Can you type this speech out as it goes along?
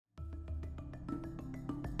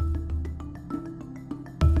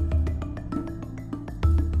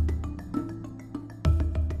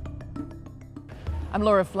I'm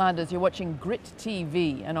Laura Flanders. You're watching Grit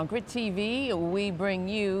TV, and on Grit TV we bring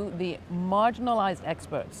you the marginalized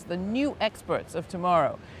experts, the new experts of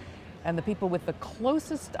tomorrow, and the people with the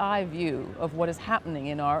closest eye view of what is happening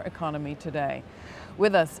in our economy today.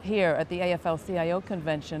 With us here at the AFLCIO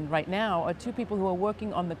convention right now are two people who are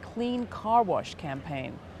working on the Clean Car Wash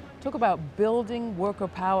campaign. Talk about building worker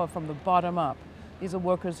power from the bottom up. These are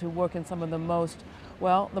workers who work in some of the most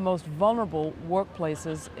vulnerable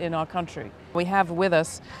workplaces in our country. We have with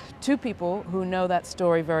us two people who know that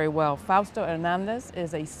story very well. Fausto Hernandez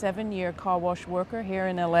is a 7-year car wash worker here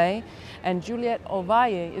in LA, and Juliette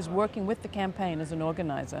Ovalle is working with the campaign as an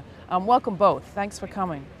organizer. Welcome both. Thanks for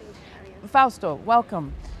coming. Fausto,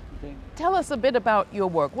 welcome. Tell us a bit about your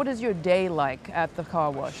work. What is your day like at the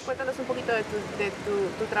car wash? Cuéntanos un poquito de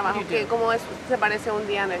tu trabajo, cómo se parece un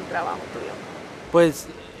día en el trabajo tuyo. Pues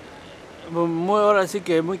ahora sí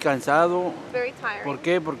que es muy cansado. Very tiring. ¿Por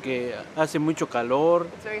qué? Porque hace mucho calor.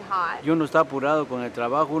 It's very hot. Y uno está apurado con el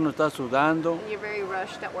trabajo, uno está sudando. And you're very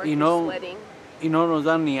rushed at work, Y you're sweating. no nos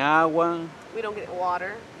dan ni agua. We don't get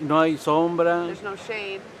water. No hay sombra. There's no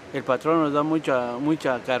shade. El patrón nos da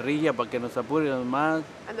mucha carrilla para que nos apuremos más.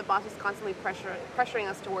 And the boss is constantly pressuring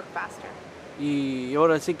us to work faster. Y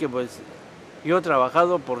ahora sí que pues yo he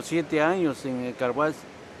trabajado por 7 años en el car wash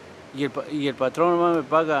y el patrón nomás me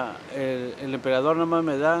paga, el emperador nomás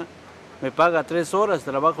me paga 3 horas,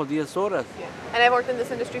 trabajo 10 horas. Yeah. And I've worked in this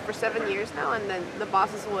industry for 7 years now, and then the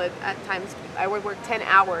bosses would at times I would work 10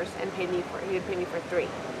 hours and he would pay me for 3.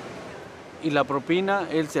 Y la propina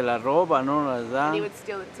él se la roba, no las da. And he would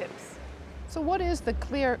steal the tips. So what is the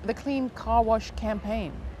Clean Car Wash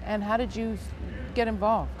campaign, and how did you get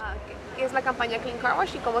involved? ¿Qué es la campaña Clean Car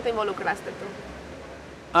Wash y cómo te involucraste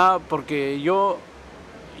tú? Porque yo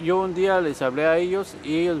un día les hablé a ellos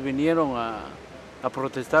y ellos vinieron a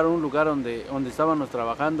protestar un lugar donde estábamos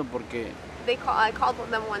trabajando porque I called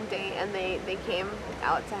them one day and they came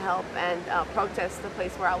out to help and protest the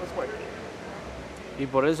place where I was working. y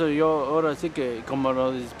por eso yo ahora sí que como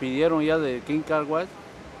nos despidieron ya del Clean Car Wash,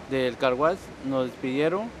 del Car Wash, nos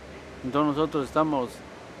despidieron, entonces nosotros estamos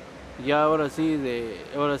ya ahora sí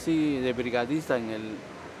de brigadista en el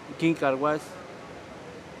Clean Car Wash.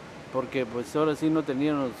 Porque pues ahora sí no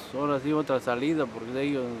teníamos otra salida porque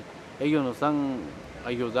ellos nos están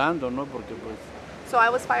ayudando, ¿no? Porque pues So I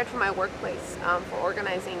was fired from my workplace for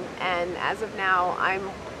organizing, and as of now I'm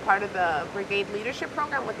part of the brigade leadership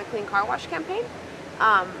program with the Clean Car Wash campaign,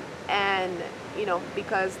 and you know,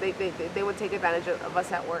 because they would take advantage of us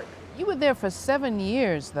at work. You were there for 7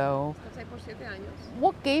 years, though.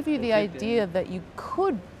 What gave you the idea that you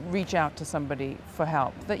could reach out to somebody for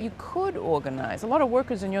help, that you could organize? A lot of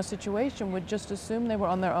workers in your situation would just assume they were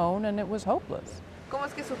on their own and it was hopeless. ¿Cómo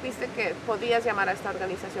es que supiste que podías llamar a esta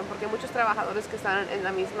organización? Porque muchos trabajadores que están en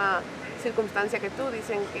la misma circunstancia que tú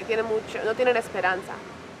dicen que no tienen esperanza.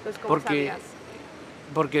 Entonces, ¿cómo sabías?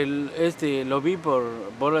 Porque lo vi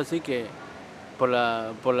por así que por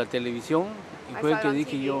la televisión y fue que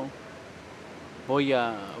dije yo voy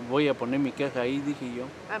a poner mi queja ahí, dije yo.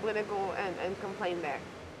 I'm going to go and complain there.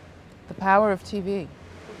 The power of TV.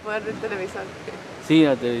 Poder de televisión. Sí,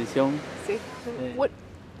 la televisión. Sí.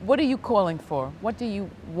 What are you calling for? What do you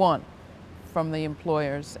want from the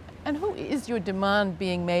employers? And who is your demand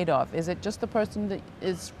being made of? Is it just the person that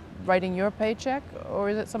is writing your paycheck, or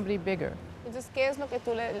is it somebody bigger? Entonces, ¿qué es lo que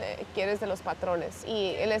tú le quieres de los patrones?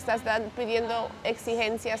 ¿Y le estás pidiendo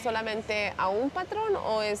exigencias solamente a un patrón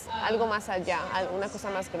o es algo más allá, alguna cosa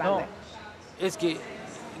más grande? No, es que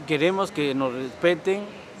queremos que nos respeten.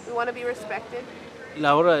 We want to be respected.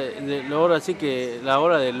 La hora de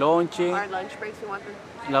lonche. Our lunch breaks, we want them.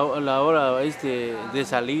 La hora de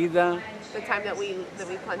salida. The time that we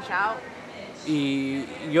punch out. Y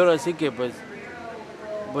ahora sí que pues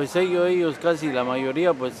ellos casi la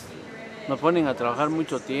mayoría pues nos ponen a trabajar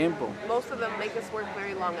mucho tiempo. Most of them make us work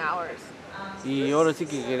very long hours. Y ahora sí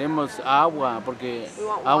que queremos agua porque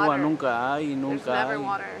agua nunca hay, nunca hay.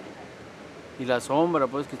 Y la sombra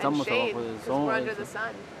pues que estamos abajo del sol.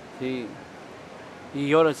 Sí.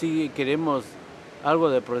 Y ahora sí queremos algo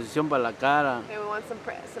de protección para la cara.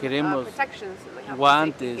 Queremos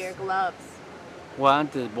guantes,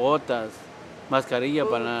 botas, mascarilla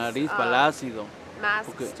para la nariz, para el ácido.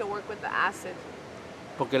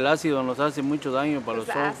 Porque el ácido nos hace mucho daño para los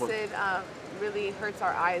ojos.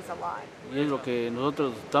 Y es lo que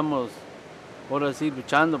nosotros estamos ahora sí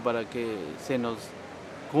luchando para que se nos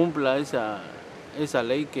cumpla esa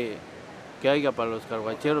ley que haya para los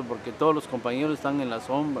carguacheros, porque todos los compañeros están en la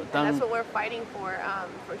sombra. That's what we're fighting for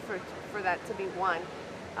that to be won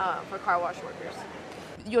for car wash workers.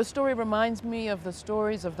 Your story reminds me of the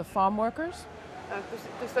stories of the farm workers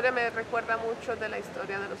Tu historia me recuerda mucho de la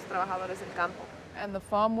historia de los trabajadores del campo. And the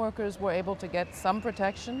farm workers were able to get some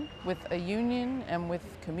protection with a union and with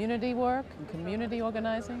community work and community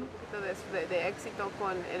organizing? De éxito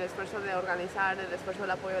con el esfuerzo de organizar, el esfuerzo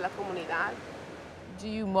del apoyo de la comunidad. Do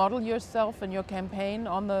you model yourself and your campaign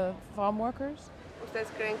on the farm workers? ¿Ustedes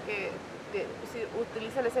creen que si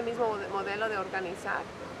utilizan ese mismo modelo de organizar?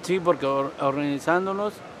 Sí, porque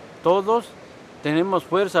organizándonos todos tenemos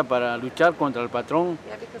fuerza para luchar contra el patrón.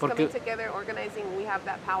 Yeah, because porque, coming together, organizing, we have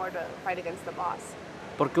that power to fight against the boss.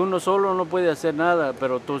 Porque uno solo no puede hacer nada,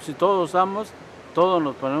 pero si todos estamos, todos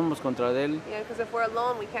nos ponemos contra él. Yeah, because if we're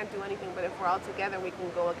alone, we can't do anything, but if we're all together, we can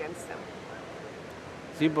go against them.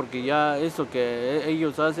 Sí, porque ya eso que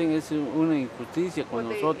ellos hacen es una injusticia con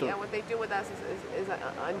nosotros. Yeah, what they do with us is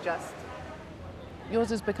unjust.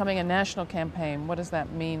 Yours is becoming a national campaign. What does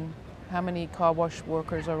that mean? How many car wash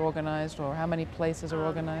workers are organized, or how many places are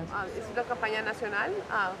organized? Es una campaña nacional.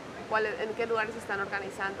 ¿En qué lugares están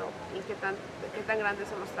organizando y qué tan grandes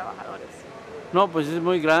son los trabajadores? No, pues es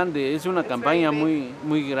muy grande. Es una campaña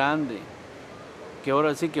muy grande. Que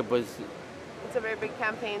ahora sí que pues. It's a very big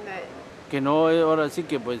campaign that. Que no, ahora sí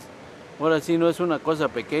que pues. Ahora sí no es una cosa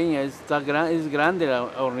pequeña, es grande la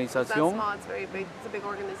organización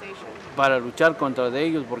para luchar contra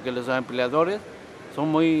ellos, porque los empleadores son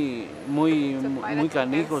muy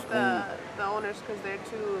canijos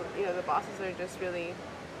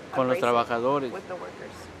con los trabajadores.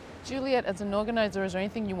 Juliet, as an organizer, is there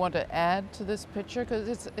anything you want to add to this picture?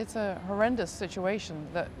 Because it's a horrendous situation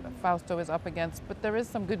that Fausto is up against, but there is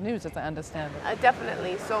some good news, as I understand it.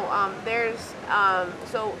 Definitely. So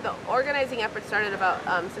so the organizing effort started about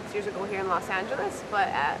 6 years ago here in Los Angeles, but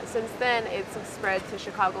since then it's spread to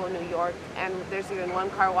Chicago and New York, and there's even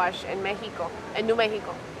one car wash in New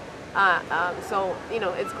Mexico. So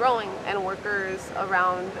it's growing, and workers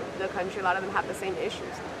around the country, a lot of them have the same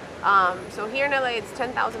issues. So here in LA, it's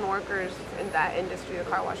 10,000 workers in that industry, the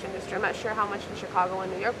car wash industry. I'm not sure how much in Chicago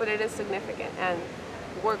and New York, but it is significant, and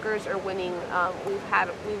workers are winning. We've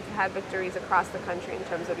had victories across the country in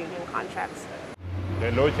terms of union contracts.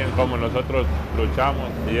 Que luchen como nosotros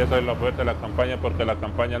luchamos, y eso es lo fuerte de la campaña, porque la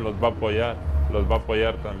campaña los va a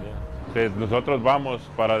apoyar también. Que nosotros vamos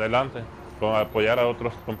para adelante, con apoyar a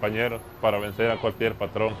otros compañeros para vencer a cualquier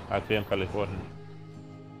patrón aquí en California.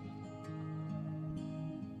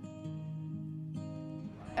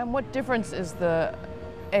 And what difference is the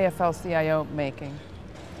AFLCIO making?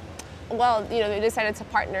 Well, they decided to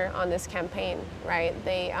partner on this campaign, right?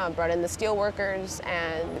 They brought in the steel workers,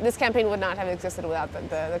 and this campaign would not have existed without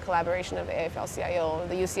the collaboration of the AFL-CIO,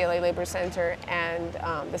 the UCLA Labor Center, and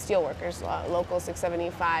the steel workers, Local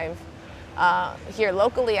 675, here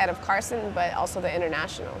locally out of Carson, but also the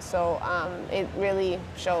international. So it really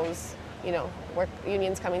shows, work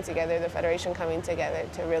unions coming together, the federation coming together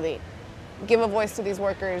to really give a voice to these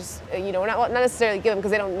workers, not necessarily give them, because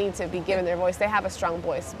they don't need to be given their voice. They have a strong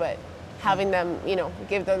voice, but having them,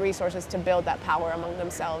 give the resources to build that power among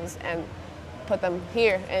themselves and put them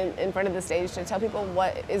here in front of the stage to tell people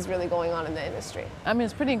what is really going on in the industry. I mean,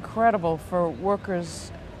 it's pretty incredible for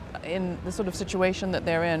workers in the sort of situation that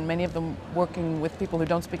they're in, many of them working with people who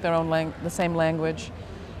don't speak their own the same language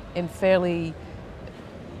in fairly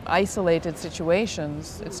isolated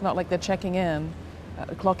situations. It's not like they're checking in,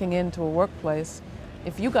 clocking into a workplace.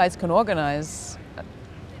 If you guys can organize,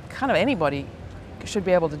 kind of anybody should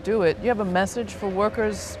be able to do it. You have a message for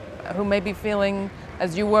workers who may be feeling,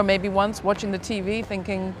 as you were maybe once, watching the TV,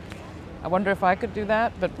 thinking, I wonder if I could do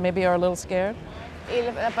that, but maybe are a little scared? Y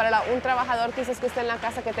para un trabajador quizás que esté en la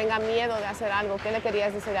casa que tenga miedo de hacer algo, ¿qué le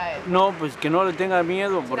querías decir a él? No, pues que no le tenga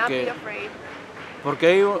miedo, porque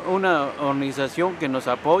hay una organización que nos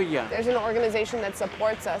apoya. There's an organization that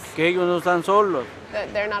supports us. Que ellos no están solos.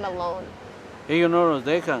 That they're not alone. Ellos no los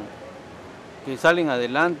dejan. Que salen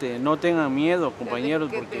adelante, no tengan miedo,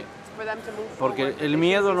 compañeros, porque el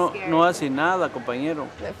miedo no hace nada, compañero.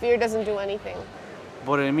 The fear doesn't do anything.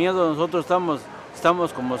 Por el miedo nosotros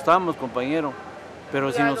estamos como estamos, compañero.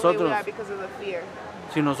 Pero si nosotros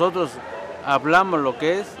hablamos lo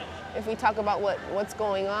que es, if we talk about what's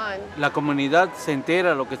going on, la comunidad se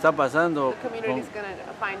entera lo que está pasando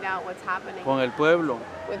con el pueblo.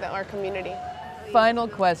 With our community. Final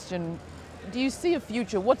question. Do you see a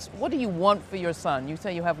future? What do you want for your son? You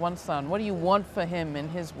say you have one son. What do you want for him in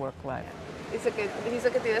his work life? Dice que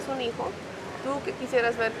tienes un hijo. ¿Tú qué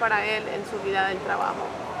quisieras ver para él en su vida del trabajo?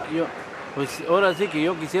 Pues ahora sí que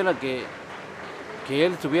yo quisiera que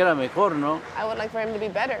él estuviera mejor, ¿no? I would like for him to be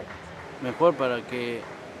better. Mejor para que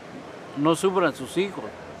no sufran sus hijos.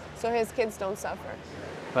 So his kids don't suffer.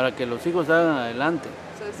 Para que los hijos salgan adelante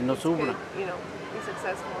y no sufran. Be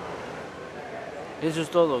successful. Eso es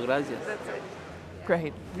todo, gracias. That's it.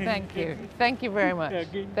 Great. Thank you. Thank you very much.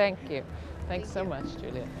 Thank you. Thanks so much,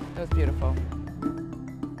 Juliet. That was beautiful.